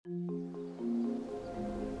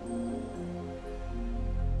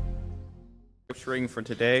Scripture reading for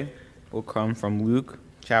today will come from Luke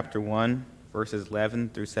chapter 1, verses 11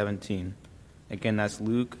 through 17. Again, that's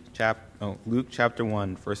Luke chapter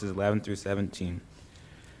 1, verses 11 through 17.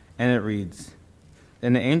 And it reads,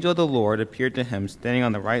 Then the angel of the Lord appeared to him standing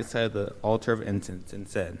on the right side of the altar of incense and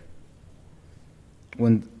said,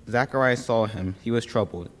 When Zacharias saw him, he was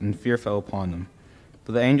troubled, and fear fell upon him.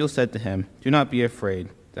 But the angel said to him, Do not be afraid,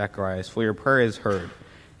 Zacharias, for your prayer is heard.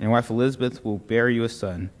 And your wife Elizabeth will bear you a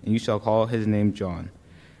son, and you shall call his name John.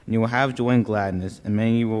 And you will have joy and gladness, and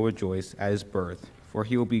many will rejoice at his birth, for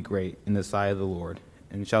he will be great in the sight of the Lord,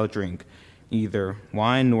 and shall drink neither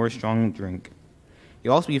wine nor strong drink. He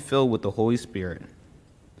will also be filled with the Holy Spirit,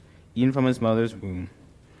 even from his mother's womb.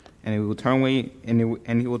 And he will turn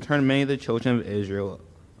many of the children of Israel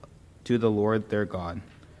to the Lord their God.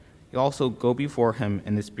 He will also go before him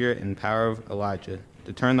in the spirit and power of Elijah,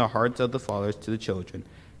 to turn the hearts of the fathers to the children,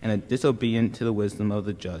 and the disobedient to the wisdom of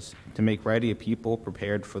the just, to make ready a people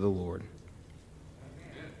prepared for the Lord.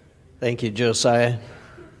 Thank you, Josiah.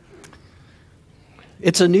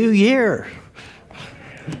 It's a new year.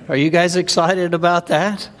 Are you guys excited about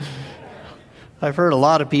that? I've heard a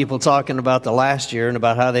lot of people talking about the last year and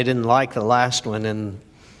about how they didn't like the last one and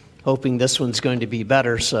hoping this one's going to be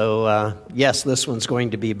better. So, yes, this one's going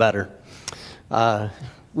to be better.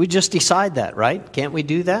 We just decide that, right? Can't we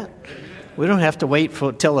do that? We don't have to wait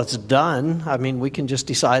till it's done. I mean, we can just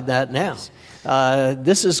decide that now.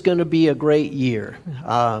 This is going to be a great year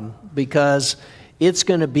because it's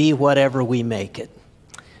going to be whatever we make it.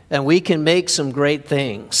 And we can make some great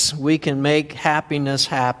things. We can make happiness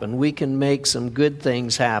happen. We can make some good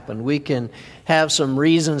things happen. We can have some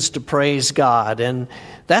reasons to praise God. And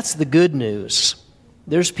that's the good news.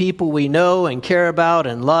 There's people we know and care about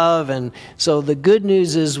and love. And so the good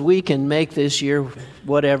news is we can make this year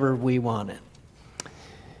whatever we want it.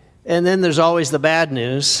 And then there's always the bad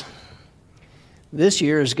news. This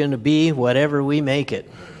year is going to be whatever we make it.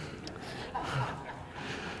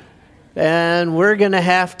 And we're going to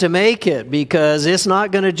have to make it because it's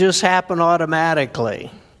not going to just happen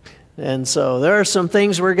automatically. And so there are some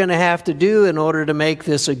things we're going to have to do in order to make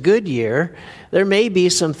this a good year. There may be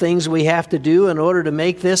some things we have to do in order to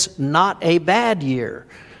make this not a bad year.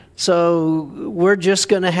 So we're just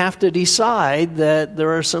going to have to decide that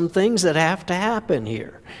there are some things that have to happen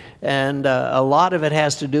here. And a lot of it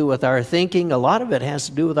has to do with our thinking. A lot of it has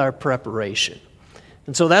to do with our preparation.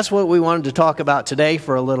 And so that's what we wanted to talk about today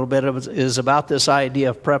for a little bit, is about this idea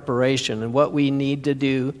of preparation and what we need to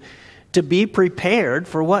do to be prepared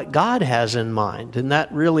for what God has in mind. And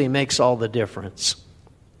that really makes all the difference.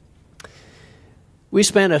 We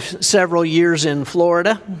spent several years in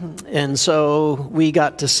Florida, and so we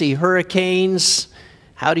got to see hurricanes.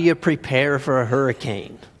 How do you prepare for a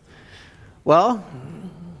hurricane? Well,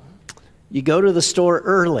 you go to the store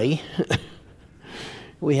early.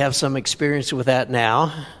 We have some experience with that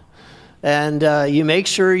now. And you make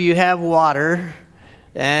sure you have water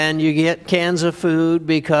and you get cans of food,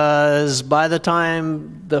 because by the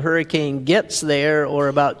time the hurricane gets there, or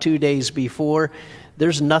about 2 days before,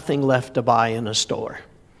 there's nothing left to buy in a store.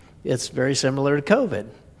 It's very similar to COVID.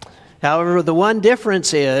 However, the one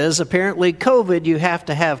difference is, apparently COVID, you have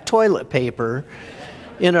to have toilet paper.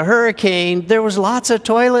 In a hurricane, there was lots of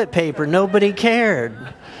toilet paper. Nobody cared.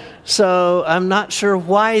 So I'm not sure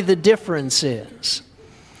why the difference is.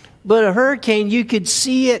 But a hurricane, you could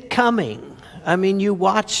see it coming. I mean, you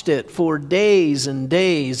watched it for days and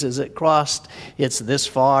days as it crossed. It's this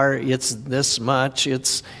far, it's this much,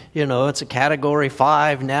 it's a Category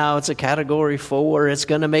 5 now, it's a Category 4, it's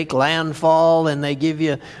going to make landfall, and they give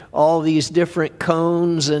you all these different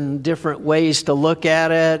cones and different ways to look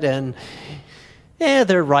at it, and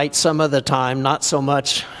they're right some of the time, not so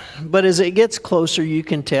much. But as it gets closer, you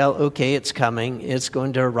can tell, okay, it's coming. It's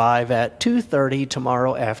going to arrive at 2:30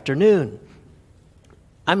 tomorrow afternoon.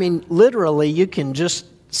 I mean, literally, you can just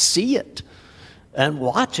see it and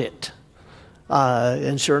watch it.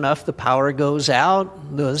 And sure enough, the power goes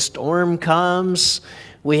out. The storm comes.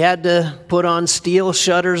 We had to put on steel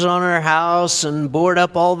shutters on our house and board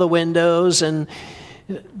up all the windows.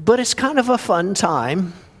 But it's kind of a fun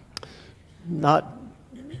time. Not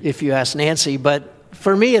if you ask Nancy, but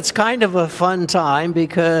for me, it's kind of a fun time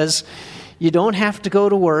because you don't have to go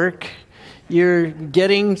to work. You're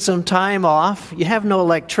getting some time off. You have no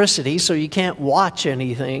electricity, so you can't watch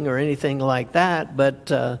anything or anything like that.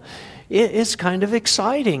 But it's kind of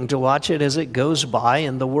exciting to watch it as it goes by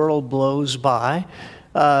and the world blows by.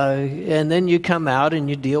 And then you come out and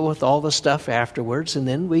you deal with all the stuff afterwards, and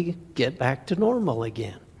then we get back to normal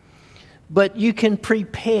again. But you can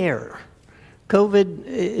prepare. COVID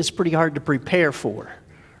is pretty hard to prepare for.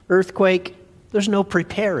 Earthquake, There's no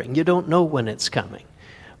preparing. You don't know when it's coming.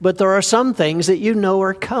 But there are some things that you know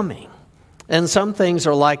are coming. And some things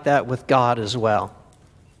are like that with God as well.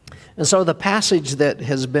 And so the passage that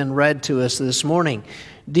has been read to us this morning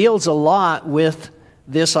deals a lot with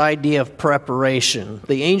this idea of preparation.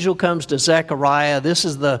 The angel comes to Zechariah. This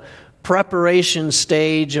is the preparation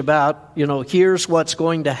stage about, here's what's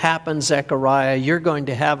going to happen, Zechariah. You're going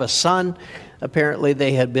to have a son. Apparently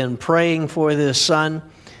they had been praying for this son.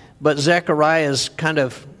 But Zechariah has kind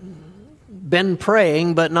of been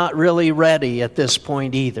praying, but not really ready at this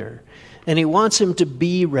point either. And he wants him to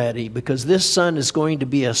be ready because this son is going to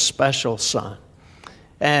be a special son.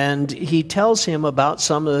 And he tells him about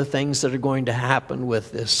some of the things that are going to happen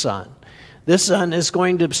with this son. This son is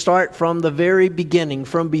going to start from the very beginning,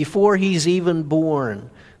 from before he's even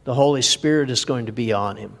born. The Holy Spirit is going to be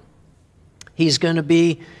on him. He's going to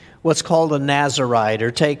be what's called a Nazirite,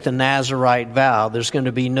 or take the Nazirite vow. There's going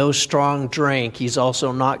to be no strong drink. He's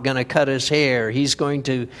also not going to cut his hair. He's going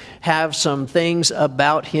to have some things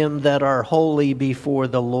about him that are holy before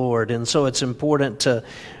the Lord. And so it's important to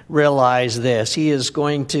realize this. He is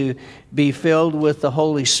going to be filled with the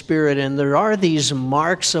Holy Spirit, and there are these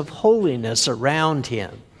marks of holiness around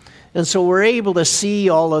him. And so we're able to see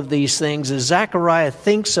all of these things as Zechariah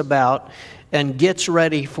thinks about and gets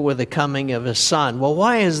ready for the coming of his son. Well,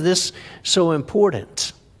 why is this so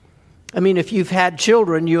important? I mean, if you've had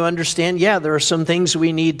children, you understand, there are some things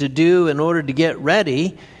we need to do in order to get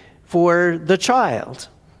ready for the child.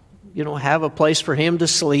 Have a place for him to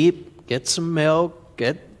sleep, get some milk,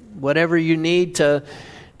 get whatever you need to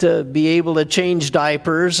be able to change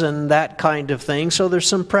diapers and that kind of thing. So there's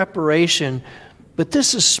some preparation, but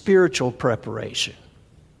this is spiritual preparation.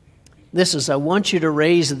 This is, I want you to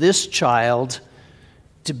raise this child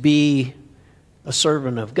to be a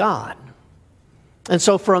servant of God. And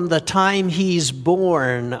so from the time he's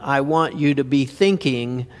born, I want you to be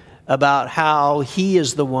thinking about how he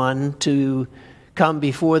is the one to come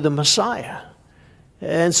before the Messiah.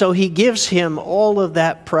 And so he gives him all of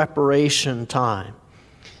that preparation time.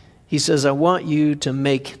 He says, I want you to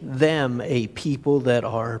make them a people that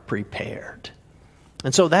are prepared.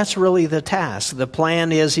 And so that's really the task. The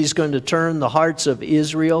plan is he's going to turn the hearts of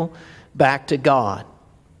Israel back to God.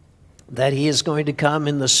 That he is going to come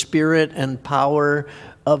in the spirit and power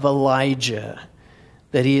of Elijah.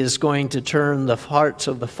 That he is going to turn the hearts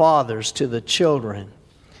of the fathers to the children.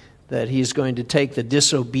 That he's going to take the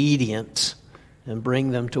disobedient and bring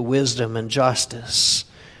them to wisdom and justice.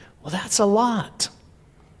 Well, that's a lot.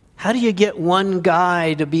 How do you get one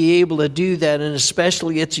guy to be able to do that? And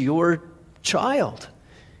especially it's your child.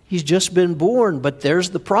 He's just been born, but there's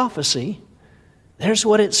the prophecy. There's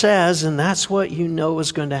what it says, and that's what you know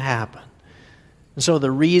is going to happen. And so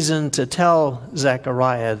the reason to tell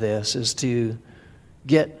Zechariah this is to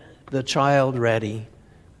get the child ready,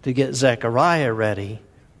 to get Zechariah ready,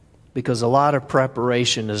 because a lot of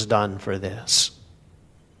preparation is done for this.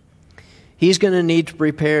 He's going to need to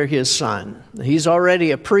prepare his son. He's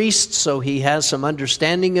already a priest, so he has some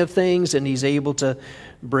understanding of things, and he's able to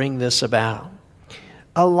bring this about.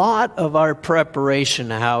 A lot of our preparation,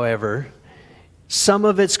 however, some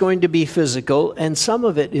of it's going to be physical, and some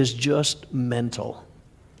of it is just mental.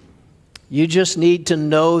 You just need to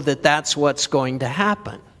know that that's what's going to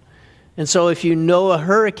happen. And so if you know a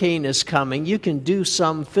hurricane is coming, you can do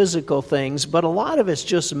some physical things, but a lot of it's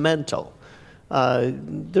just mental.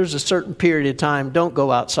 There's a certain period of time, don't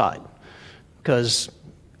go outside, because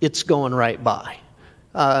it's going right by.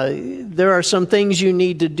 There are some things you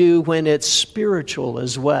need to do when it's spiritual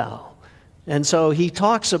as well. And so he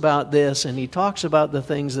talks about this, and he talks about the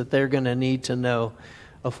things that they're going to need to know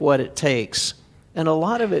of what it takes. And a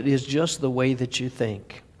lot of it is just the way that you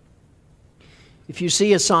think. If you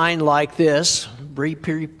see a sign like this,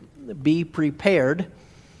 be prepared,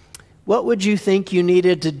 what would you think you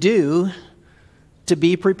needed to do to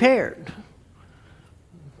be prepared?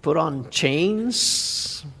 Put on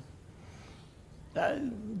chains?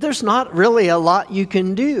 There's not really a lot you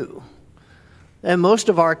can do. And most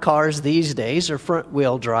of our cars these days are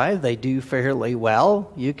front-wheel drive. They do fairly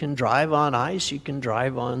well. You can drive on ice. You can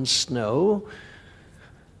drive on snow.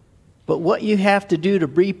 But what you have to do to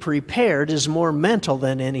be prepared is more mental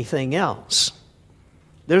than anything else.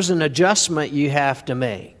 There's an adjustment you have to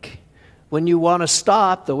make. When you want to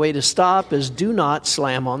stop, the way to stop is do not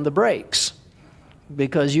slam on the brakes,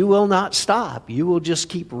 because you will not stop. You will just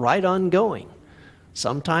keep right on going.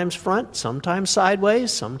 Sometimes front, sometimes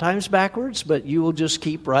sideways, sometimes backwards, but you will just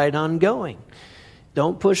keep right on going.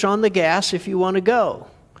 Don't push on the gas if you want to go.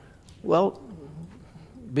 Well,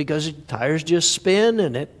 because tires just spin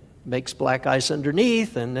and it makes black ice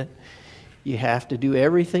underneath, and You have to do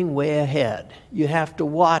everything way ahead. You have to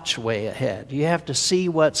watch way ahead. You have to see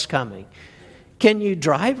what's coming. Can you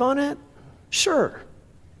drive on it? Sure.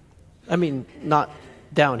 I mean, not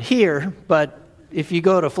down here, but if you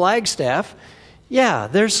go to Flagstaff, yeah,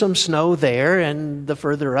 there's some snow there, and the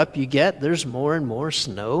further up you get, there's more and more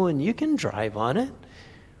snow, and you can drive on it.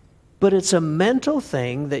 But it's a mental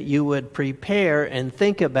thing that you would prepare and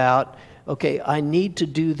think about, okay, I need to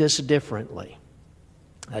do this differently.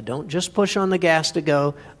 I don't just push on the gas to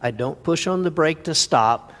go. I don't push on the brake to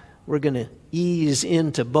stop. We're going to ease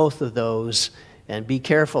into both of those and be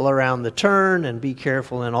careful around the turn and be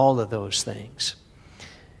careful in all of those things.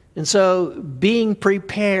 And so being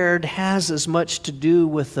prepared has as much to do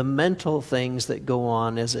with the mental things that go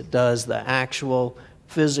on as it does the actual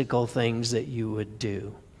physical things that you would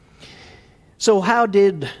do. So how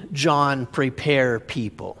did John prepare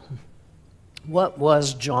people? What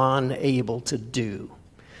was John able to do?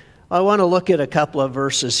 I want to look at a couple of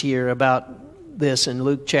verses here about this in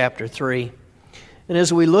Luke chapter 3. And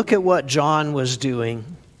as we look at what John was doing,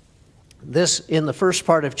 this in the first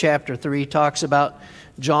part of chapter 3 talks about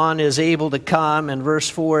John is able to come. In verse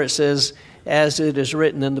 4 it says, as it is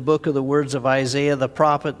written in the book of the words of Isaiah the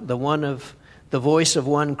prophet, the voice of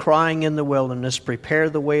one crying in the wilderness, prepare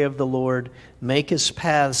the way of the Lord, make his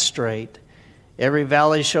paths straight. Every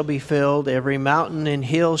valley shall be filled, every mountain and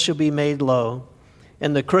hill shall be made low,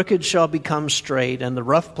 and the crooked shall become straight, and the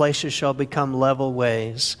rough places shall become level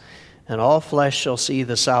ways, and all flesh shall see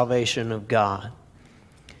the salvation of God.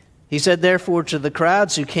 He said, therefore, to the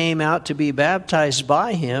crowds who came out to be baptized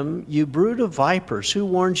by him, you brood of vipers, who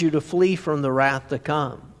warned you to flee from the wrath to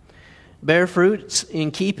come? Bear fruits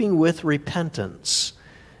in keeping with repentance.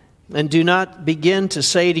 And do not begin to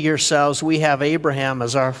say to yourselves, we have Abraham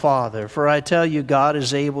as our father. For I tell you, God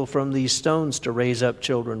is able from these stones to raise up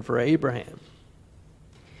children for Abraham.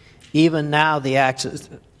 Even now the axe is,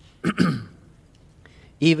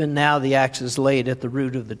 laid at the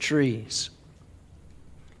root of the trees.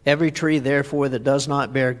 Every tree, therefore, that does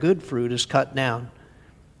not bear good fruit is cut down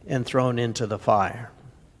and thrown into the fire.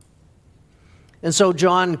 And so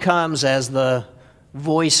John comes as the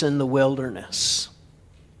voice in the wilderness.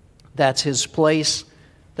 That's his place.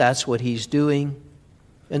 That's what he's doing.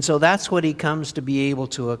 And so that's what he comes to be able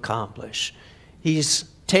to accomplish. He's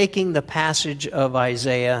taking the passage of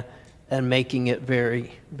Isaiah and making it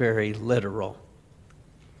very, very literal.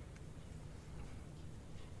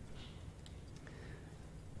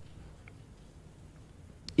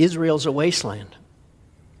 Israel's a wasteland.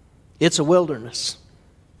 It's a wilderness.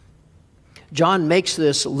 John makes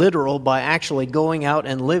this literal by actually going out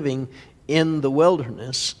and living in the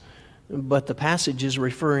wilderness, but the passage is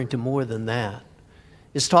referring to more than that.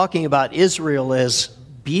 It's talking about Israel as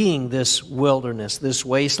being this wilderness, this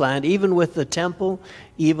wasteland, even with the temple,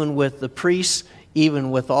 even with the priests,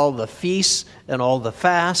 even with all the feasts and all the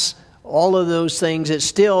fasts, all of those things.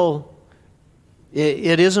 It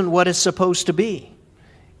isn't what it's supposed to be.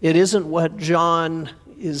 It isn't what John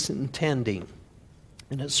is intending.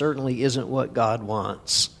 And it certainly isn't what God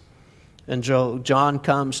wants. And John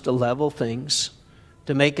comes to level things,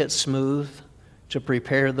 to make it smooth, to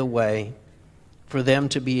prepare the way for them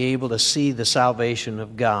to be able to see the salvation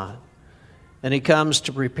of God. And he comes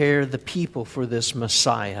to prepare the people for this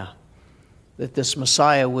Messiah, that this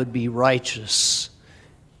Messiah would be righteous,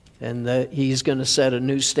 and that he's going to set a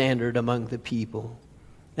new standard among the people.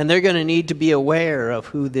 And they're going to need to be aware of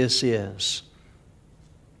who this is.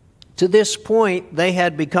 To this point, they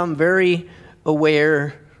had become very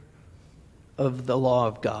aware of the law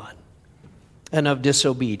of God and of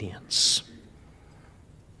disobedience.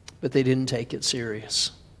 But they didn't take it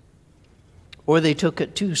serious. Or they took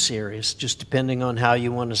it too serious, just depending on how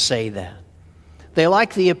you want to say that. They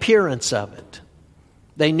liked the appearance of it.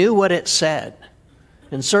 They knew what it said.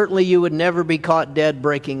 And certainly you would never be caught dead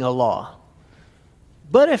breaking a law.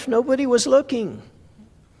 But if nobody was looking,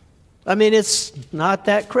 I mean, it's not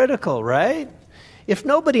that critical, right? If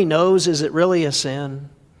nobody knows, is it really a sin?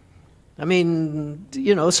 I mean,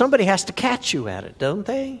 somebody has to catch you at it, don't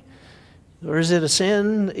they? Or is it a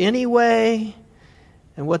sin anyway?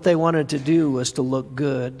 And what they wanted to do was to look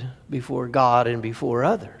good before God and before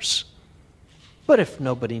others. But if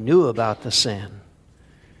nobody knew about the sin.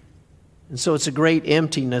 And so it's a great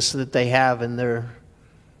emptiness that they have in their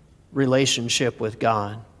relationship with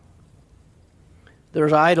God.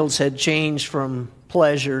 Their idols had changed from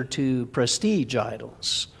pleasure to prestige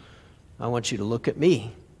idols. I want you to look at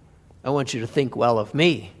me. I want you to think well of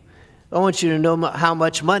me. I want you to know how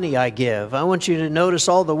much money I give. I want you to notice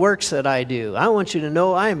all the works that I do. I want you to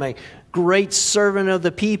know I'm a great servant of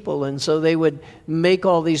the people. And so they would make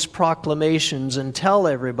all these proclamations and tell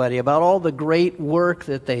everybody about all the great work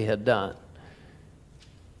that they had done.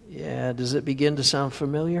 Yeah, does it begin to sound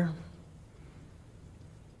familiar?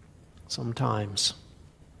 Sometimes.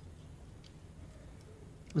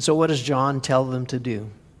 And so what does John tell them to do?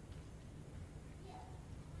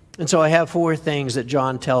 And so I have 4 things that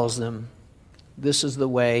John tells them. This is the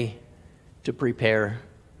way to prepare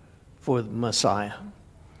for the Messiah.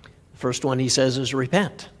 The first one he says is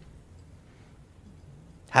repent.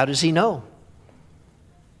 How does he know?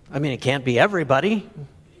 I mean, it can't be everybody.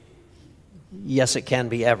 Yes, it can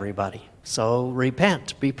be everybody. So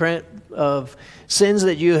repent. Repent of sins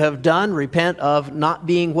that you have done. Repent of not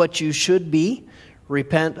being what you should be.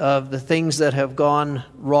 Repent of the things that have gone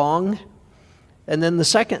wrong. And then the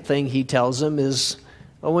second thing he tells them is,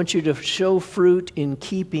 I want you to show fruit in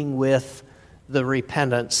keeping with the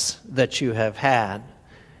repentance that you have had.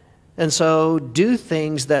 And so do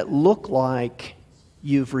things that look like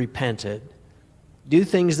you've repented. Do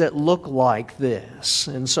things that look like this.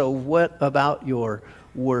 And so what about your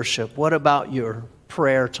worship? What about your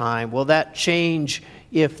prayer time? Will that change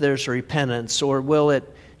if there's repentance, or will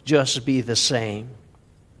it just be the same?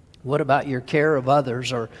 What about your care of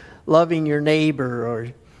others, or loving your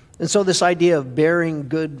neighbor? And so this idea of bearing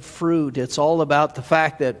good fruit, it's all about the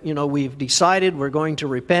fact that, we've decided we're going to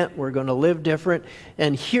repent, we're going to live different,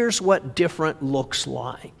 and here's what different looks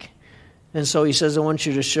like. And so he says, I want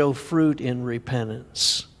you to show fruit in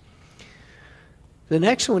repentance. The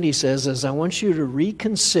next one he says is, I want you to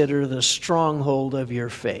reconsider the stronghold of your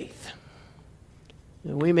faith.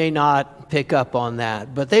 And we may not pick up on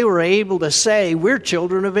that, but they were able to say, we're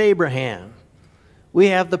children of Abraham. We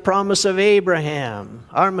have the promise of Abraham.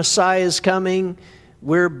 Our Messiah is coming.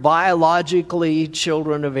 We're biologically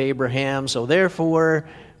children of Abraham, so therefore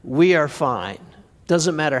we are fine.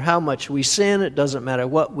 Doesn't matter how much we sin. It doesn't matter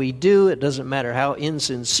what we do. It doesn't matter how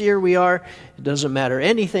insincere we are. It doesn't matter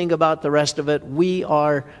anything about the rest of it. We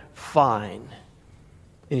are fine.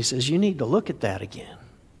 And he says, you need to look at that again.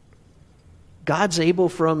 God's able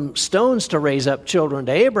from stones to raise up children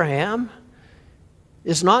to Abraham.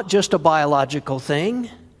 It's not just a biological thing.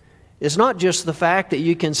 It's not just the fact that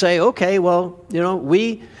you can say, okay, well,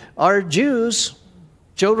 we are Jews,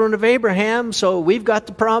 children of Abraham, so we've got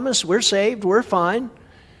the promise, we're saved, we're fine.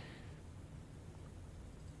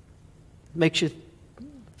 Makes you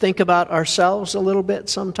think about ourselves a little bit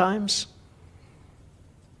sometimes.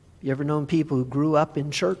 You ever known people who grew up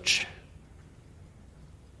in church?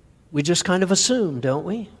 We just kind of assume, don't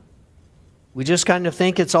we? We just kind of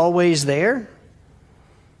think it's always there.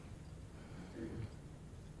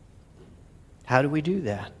 How do we do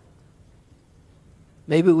that?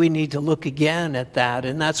 Maybe we need to look again at that,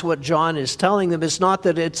 and that's what John is telling them. It's not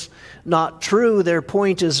that it's not true. Their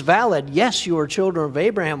point is valid. Yes, you are children of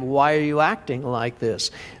Abraham. Why are you acting like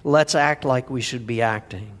this? Let's act like we should be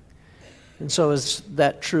acting. And so is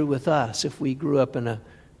that true with us? If we grew up in a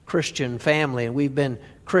Christian family and we've been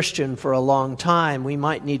Christian for a long time, we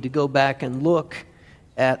might need to go back and look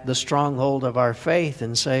at the stronghold of our faith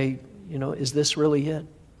and say, is this really it?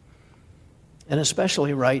 And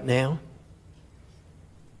especially right now.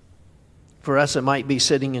 For us, it might be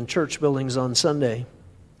sitting in church buildings on Sunday.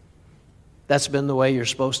 That's been the way you're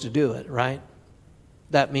supposed to do it, right?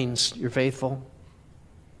 That means you're faithful.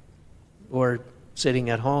 Or sitting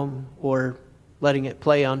at home, or letting it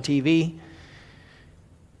play on TV.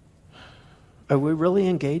 Are we really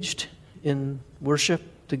engaged in worship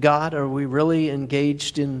to God? Are we really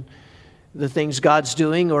engaged in the things God's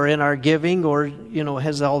doing, or in our giving, or,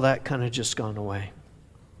 has all that kind of just gone away?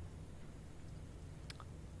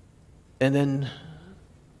 And then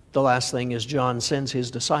the last thing is John sends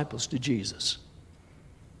his disciples to Jesus.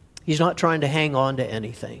 He's not trying to hang on to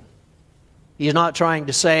anything. He's not trying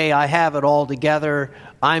to say, I have it all together.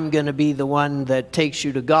 I'm going to be the one that takes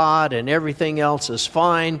you to God and everything else is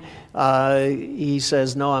fine. He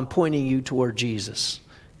says, no, I'm pointing you toward Jesus.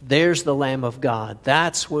 There's the Lamb of God.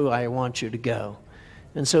 That's where I want you to go.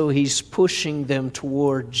 And so he's pushing them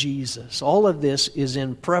toward Jesus. All of this is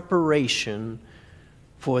in preparation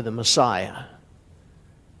for the Messiah,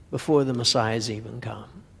 before the Messiah's even come.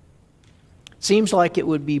 Seems like it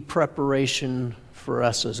would be preparation for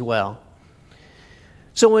us as well.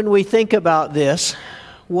 So when we think about this,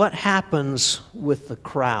 what happens with the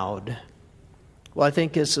crowd? Well, I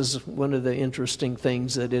think this is one of the interesting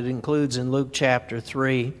things that it includes in Luke chapter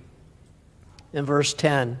 3, in verse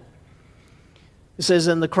 10. It says,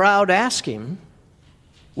 and the crowd asked him,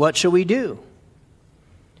 what shall we do?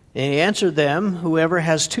 And he answered them, whoever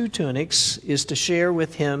has 2 tunics is to share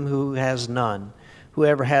with him who has none.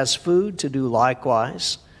 Whoever has food to do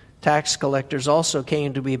likewise. Tax collectors also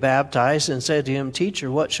came to be baptized and said to him,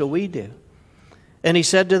 "Teacher, what shall we do?" And he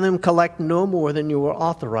said to them, "Collect no more than you are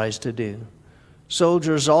authorized to do."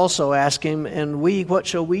 Soldiers also asked him, "And we, what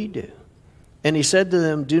shall we do?" And he said to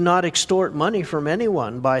them, "Do not extort money from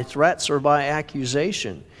anyone by threats or by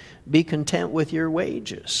accusation. Be content with your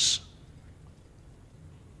wages."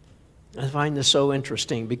 I find this so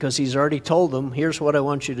interesting because he's already told them, here's what I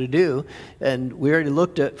want you to do. And we already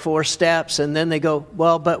looked at 4 steps, and then they go,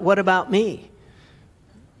 well, but what about me?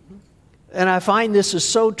 And I find this is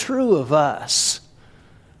so true of us.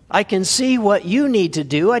 I can see what you need to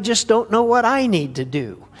do, I just don't know what I need to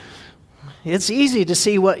do. It's easy to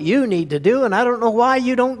see what you need to do, and I don't know why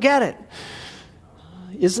you don't get it.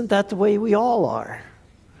 Isn't that the way we all are?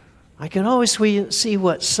 I can always see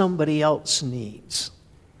what somebody else needs.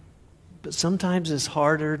 But sometimes it's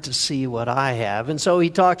harder to see what I have. And so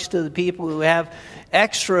he talks to the people who have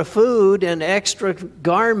extra food and extra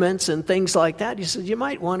garments and things like that. He says, you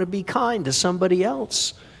might want to be kind to somebody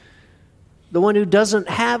else, the one who doesn't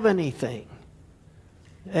have anything.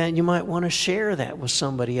 And you might want to share that with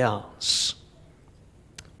somebody else.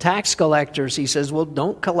 Tax collectors, he says, well,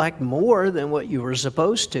 don't collect more than what you were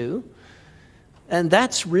supposed to. And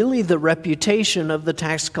that's really the reputation of the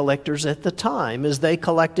tax collectors at the time, is they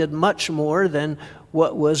collected much more than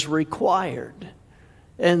what was required.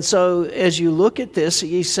 And so as you look at this,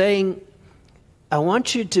 he's saying, I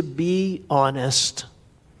want you to be honest.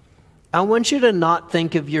 I want you to not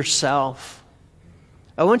think of yourself.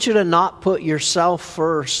 I want you to not put yourself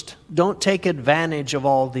first. Don't take advantage of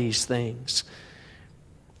all these things.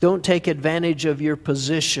 Don't take advantage of your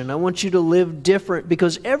position. I want you to live different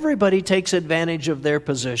because everybody takes advantage of their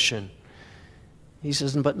position. He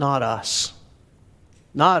says, but not us.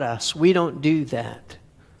 Not us. We don't do that.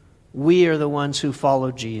 We are the ones who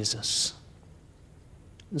follow Jesus.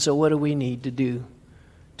 And so what do we need to do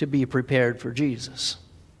to be prepared for Jesus?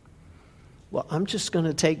 Well, I'm just going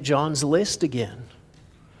to take John's list again.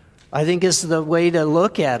 I think it's the way to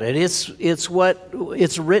look at it. It's what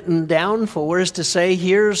it's written down for, is to say,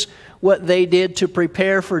 here's what they did to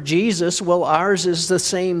prepare for Jesus. Well, ours is the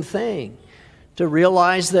same thing. To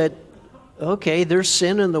realize that, okay, there's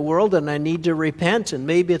sin in the world and I need to repent. And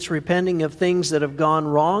maybe it's repenting of things that have gone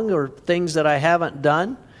wrong or things that I haven't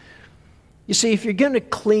done. You see, if you're going to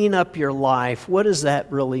clean up your life, what does that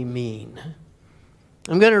really mean?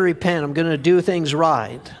 I'm going to repent. I'm going to do things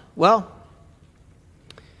right. Well,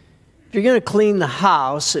 if you're going to clean the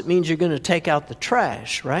house, it means you're going to take out the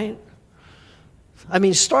trash, right? I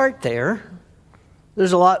mean, start there.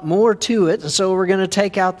 There's a lot more to it, and so we're going to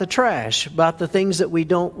take out the trash about the things that we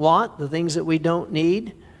don't want, the things that we don't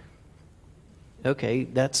need. Okay,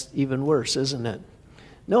 that's even worse, isn't it?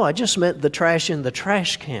 No, I just meant the trash in the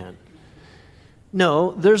trash can.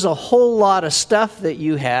 No, there's a whole lot of stuff that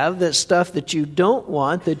you have, that's stuff that you don't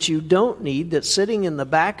want, that you don't need, that's sitting in the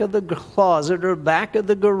back of the closet or back of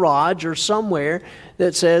the garage or somewhere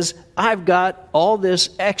that says, I've got all this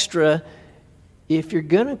extra. If you're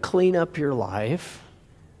going to clean up your life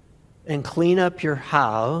and clean up your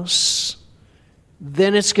house,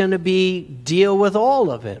 then it's going to be deal with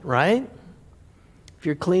all of it, right? If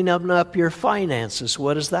you're cleaning up your finances,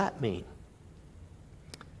 what does that mean?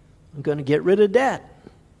 I'm going to get rid of debt.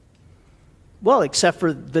 Well, except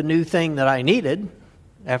for the new thing that I needed.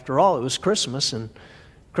 After all, it was Christmas, and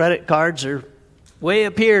credit cards are way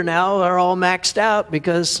up here now. They're all maxed out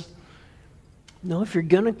because, no, if you're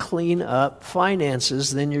going to clean up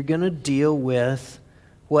finances, then you're going to deal with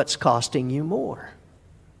what's costing you more.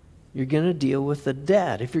 You're going to deal with the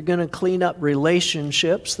debt. If you're going to clean up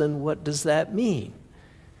relationships, then what does that mean?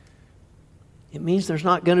 It means there's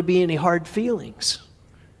not going to be any hard feelings.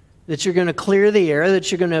 That you're going to clear the air,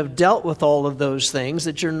 that you're going to have dealt with all of those things,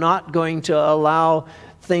 that you're not going to allow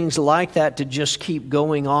things like that to just keep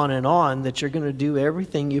going on, that you're going to do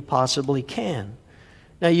everything you possibly can.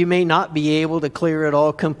 Now, you may not be able to clear it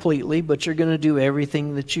all completely, but you're going to do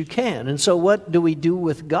everything that you can. And so what do we do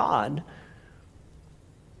with God?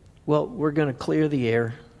 Well, we're going to clear the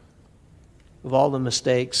air of all the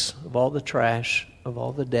mistakes, of all the trash, of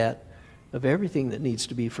all the debt, of everything that needs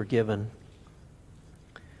to be forgiven.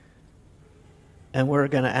 And we're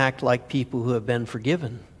going to act like people who have been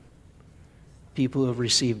forgiven, people who have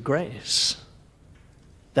received grace.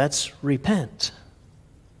 That's repent.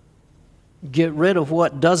 Get rid of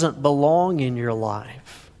what doesn't belong in your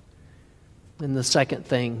life. And the second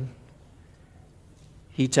thing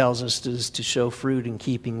he tells us is to show fruit in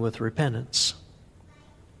keeping with repentance.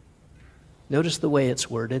 Notice the way it's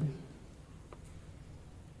worded.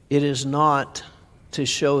 It is not to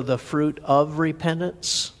show the fruit of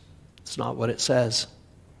repentance. It's not what it says.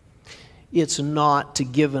 It's not to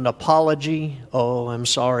give an apology. Oh, I'm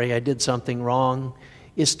sorry, I did something wrong.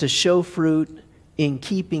 It's to show fruit in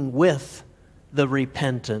keeping with the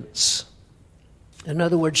repentance. In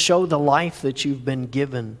other words, show the life that you've been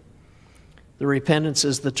given. The repentance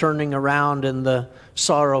is the turning around and the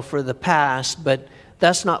sorrow for the past, but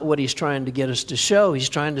that's not what he's trying to get us to show. He's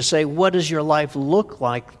trying to say, what does your life look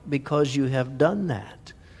like because you have done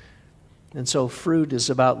that? And so fruit is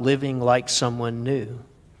about living like someone new.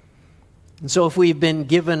 And so if we've been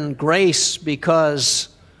given grace because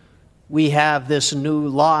we have this new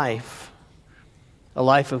life, a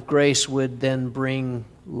life of grace would then bring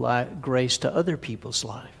grace to other people's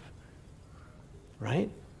life, right?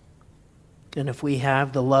 And if we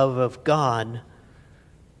have the love of God,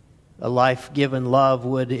 a life-given love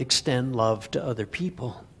would extend love to other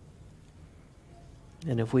people.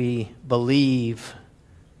 And if we believe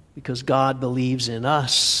because God believes in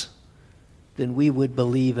us, then we would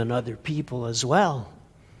believe in other people as well.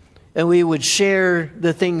 And we would share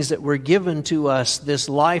the things that were given to us, this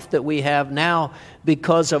life that we have now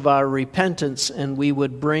because of our repentance, and we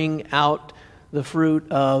would bring out the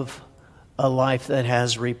fruit of a life that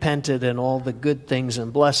has repented, and all the good things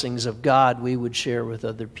and blessings of God we would share with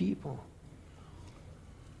other people.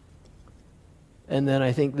 And then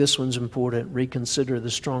I think this one's important. Reconsider the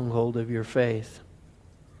stronghold of your faith.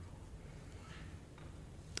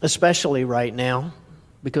 Especially right now,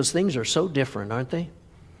 because things are so different, aren't they?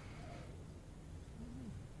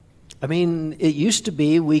 I mean, it used to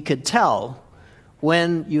be we could tell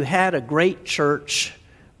when you had a great church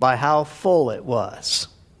by how full it was.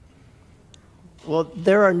 Well,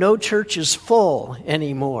 there are no churches full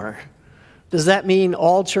anymore. Does that mean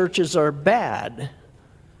all churches are bad?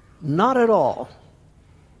 Not at all.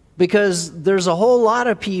 Because there's a whole lot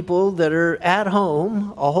of people that are at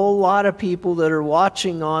home, a whole lot of people that are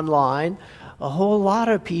watching online, a whole lot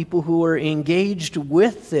of people who are engaged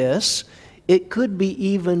with this. It could be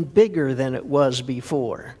even bigger than it was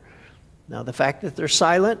before. Now, the fact that they're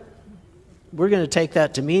silent, we're going to take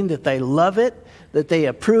that to mean that they love it, that they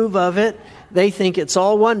approve of it, they think it's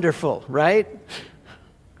all wonderful, right?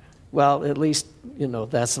 Well, at least,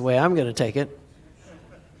 that's the way I'm going to take it.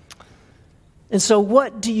 And so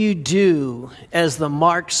what do you do as the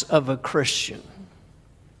marks of a Christian?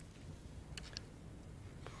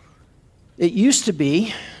 It used to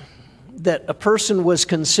be that a person was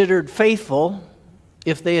considered faithful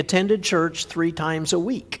if they attended church 3 times a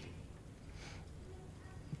week.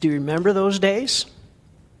 Do you remember those days?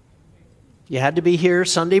 You had to be here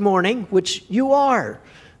Sunday morning, which you are.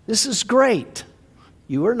 This is great.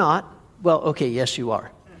 You are not. Well, okay, yes, you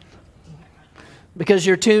are. Because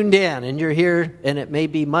you're tuned in and you're here, and it may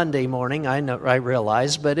be Monday morning, I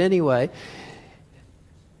realize, but anyway.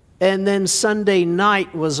 And then Sunday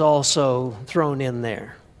night was also thrown in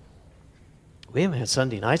there. We haven't had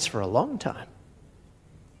Sunday nights for a long time.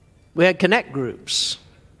 We had connect groups.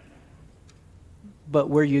 But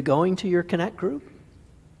were you going to your connect group?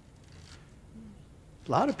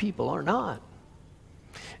 A lot of people are not.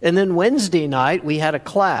 And then Wednesday night we had a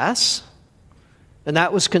class. And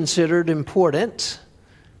that was considered important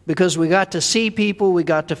because we got to see people, we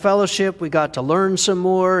got to fellowship, we got to learn some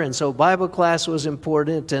more, and so Bible class was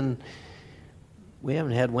important. And we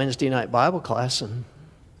haven't had Wednesday night Bible class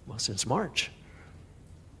since March.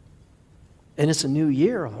 And it's a new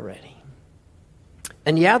year already.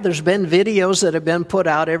 And yeah, there's been videos that have been put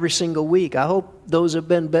out every single week. I hope those have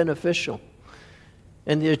been beneficial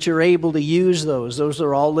and that you're able to use those. Those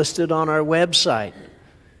are all listed on our website.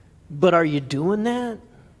 But are you doing that?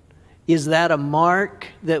 Is that a mark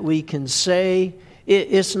that we can say?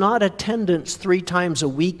 It's not attendance 3 times a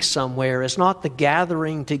week somewhere. It's not the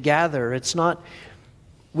gathering together. It's not.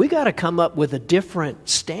 We got to come up with a different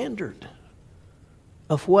standard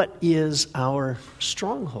of what is our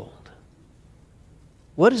stronghold.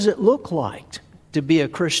 What does it look like to be a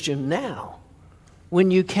Christian now when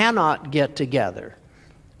you cannot get together,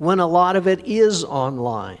 when a lot of it is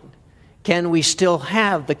online? Can we still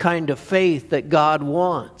have the kind of faith that God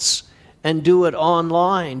wants and do it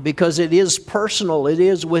online because it is personal, it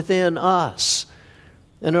is within us?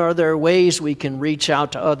 And are there ways we can reach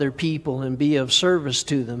out to other people and be of service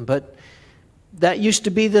to them? But that used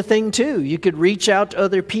to be the thing too. You could reach out to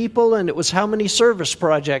other people and it was, how many service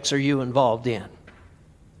projects are you involved in?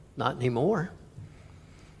 Not anymore.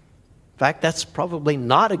 In fact, that's probably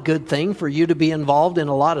not a good thing for you to be involved in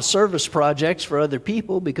a lot of service projects for other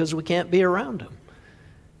people because we can't be around them.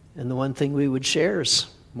 And the one thing we would share is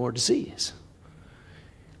more disease.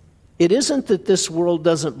 It isn't that this world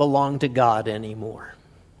doesn't belong to God anymore.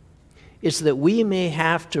 It's that we may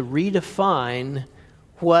have to redefine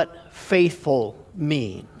what faithful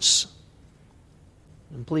means.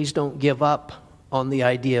 And please don't give up on the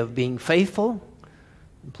idea of being faithful.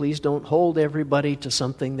 And please don't hold everybody to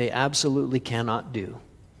something they absolutely cannot do.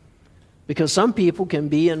 Because some people can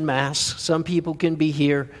be in Mass, some people can be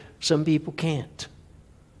here, some people can't.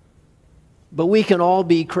 But we can all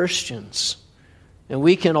be Christians. And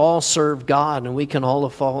we can all serve God, and we can all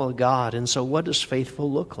follow God. And so what does faithful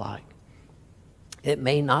look like? It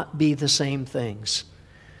may not be the same things.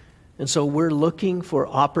 And so we're looking for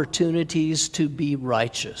opportunities to be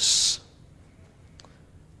righteous.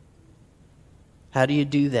 How do you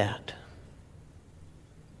do that?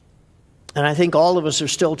 And I think all of us are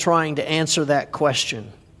still trying to answer that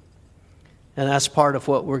question. And that's part of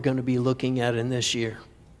what we're going to be looking at in this year.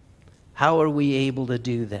 How are we able to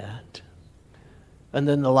do that? And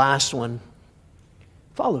then the last one,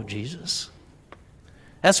 follow Jesus.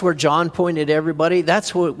 That's where John pointed everybody.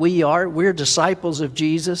 That's what we are. We're disciples of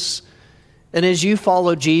Jesus. And as you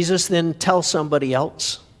follow Jesus, then tell somebody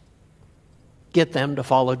else. Get them to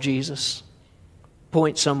follow Jesus.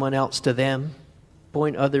 Point someone else to them.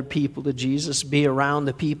 Point other people to Jesus. Be around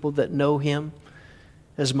the people that know Him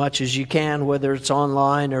as much as you can, whether it's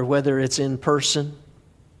online or whether it's in person.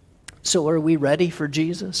 So are we ready for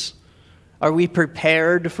Jesus? Are we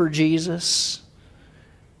prepared for Jesus?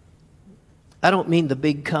 I don't mean the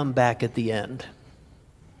big comeback at the end.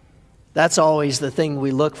 That's always the thing we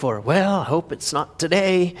look for. Well, I hope it's not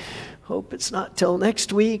today. Hope it's not till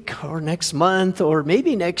next week or next month or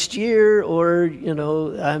maybe next year, or,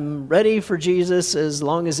 I'm ready for Jesus as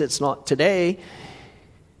long as it's not today.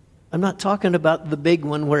 I'm not talking about the big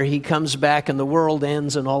one where He comes back and the world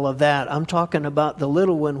ends and all of that. I'm talking about the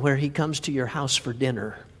little one where He comes to your house for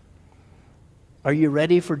dinner. Are you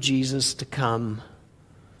ready for Jesus to come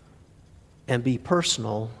and be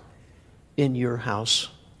personal in your house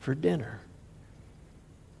for dinner?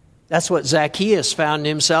 That's what Zacchaeus found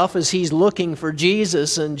himself as he's looking for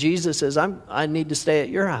Jesus, and Jesus says, I need to stay at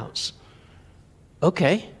your house.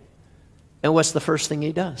 Okay. And what's the first thing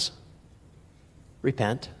he does?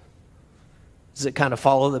 Repent. Does it kind of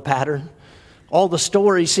follow the pattern? All the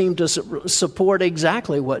stories seem to support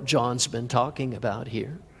exactly what John's been talking about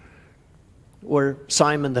here. Where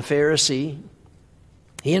Simon the Pharisee,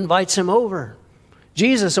 he invites him over.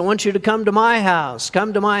 Jesus, I want you to come to my house.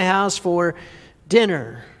 Come to my house for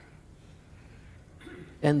dinner.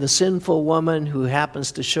 And the sinful woman who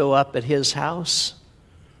happens to show up at his house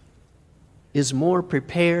is more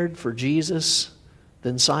prepared for Jesus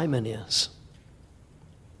than Simon is.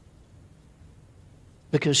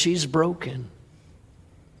 Because she's broken.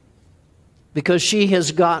 Because she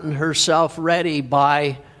has gotten herself ready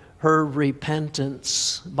by her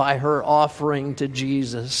repentance, by her offering to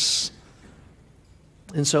Jesus.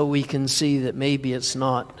 And so we can see that maybe it's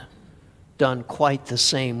not done quite the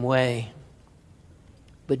same way.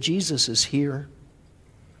 But Jesus is here.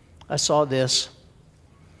 I saw this.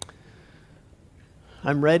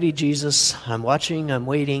 I'm ready, Jesus. I'm watching, I'm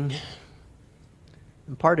waiting.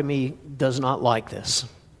 And part of me does not like this.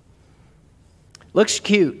 Looks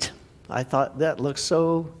cute. I thought that looks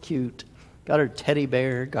so cute. Got her teddy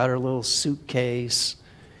bear, got her little suitcase.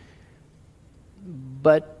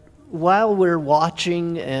 But while we're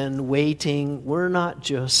watching and waiting, we're not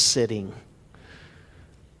just sitting.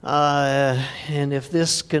 And if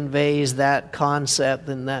this conveys that concept,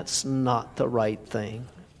 then that's not the right thing.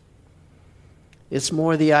 It's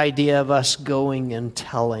more the idea of us going and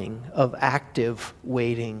telling, of active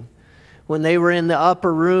waiting. When they were in the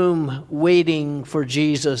upper room waiting for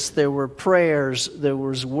Jesus, there were prayers, there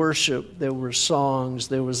was worship, there were songs,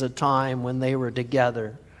 there was a time when they were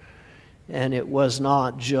together. And it was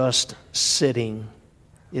not just sitting.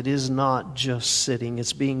 It is not just sitting.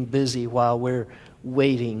 It's being busy while we're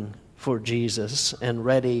waiting for Jesus and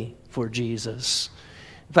ready for Jesus.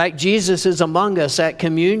 In fact, Jesus is among us at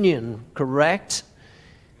communion, correct?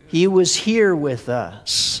 He was here with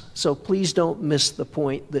us. So please don't miss the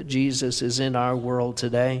point that Jesus is in our world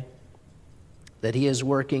today, that He is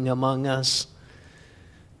working among us.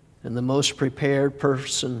 And the most prepared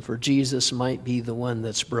person for Jesus might be the one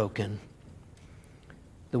that's broken.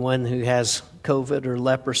 The one who has COVID or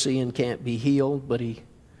leprosy and can't be healed, but he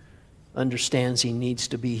understands he needs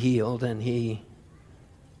to be healed, and he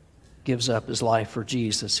gives up his life for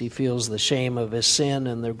Jesus. He feels the shame of his sin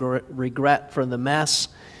and the regret for the mess.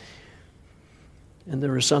 And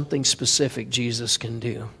there is something specific Jesus can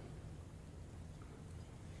do.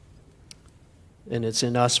 And it's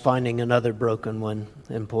in us finding another broken one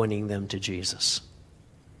and pointing them to Jesus.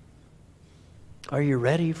 Are you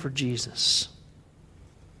ready for Jesus?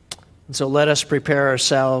 And so let us prepare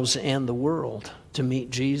ourselves and the world to meet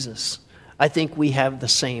Jesus. I think we have the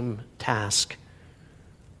same task.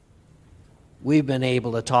 We've been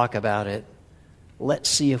able to talk about it. Let's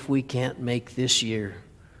see if we can't make this year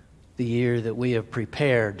the year that we have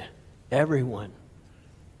prepared everyone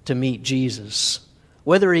to meet Jesus.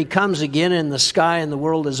 Whether he comes again in the sky and the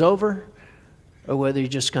world is over, or whether he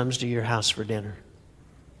just comes to your house for dinner.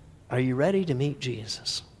 Are you ready to meet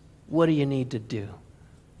Jesus? What do you need to do?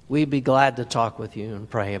 We'd be glad to talk with you and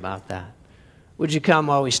pray about that. Would you come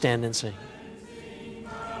while we stand and sing?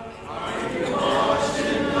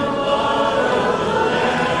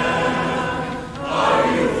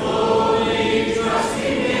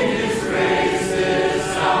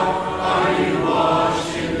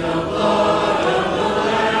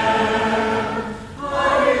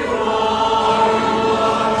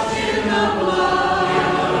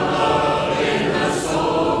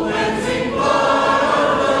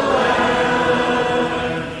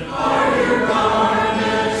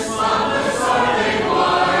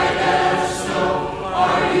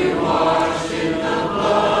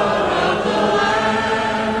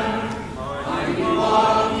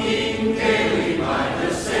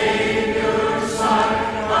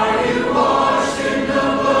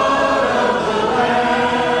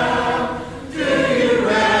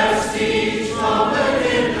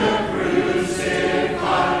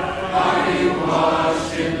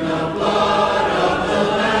 In the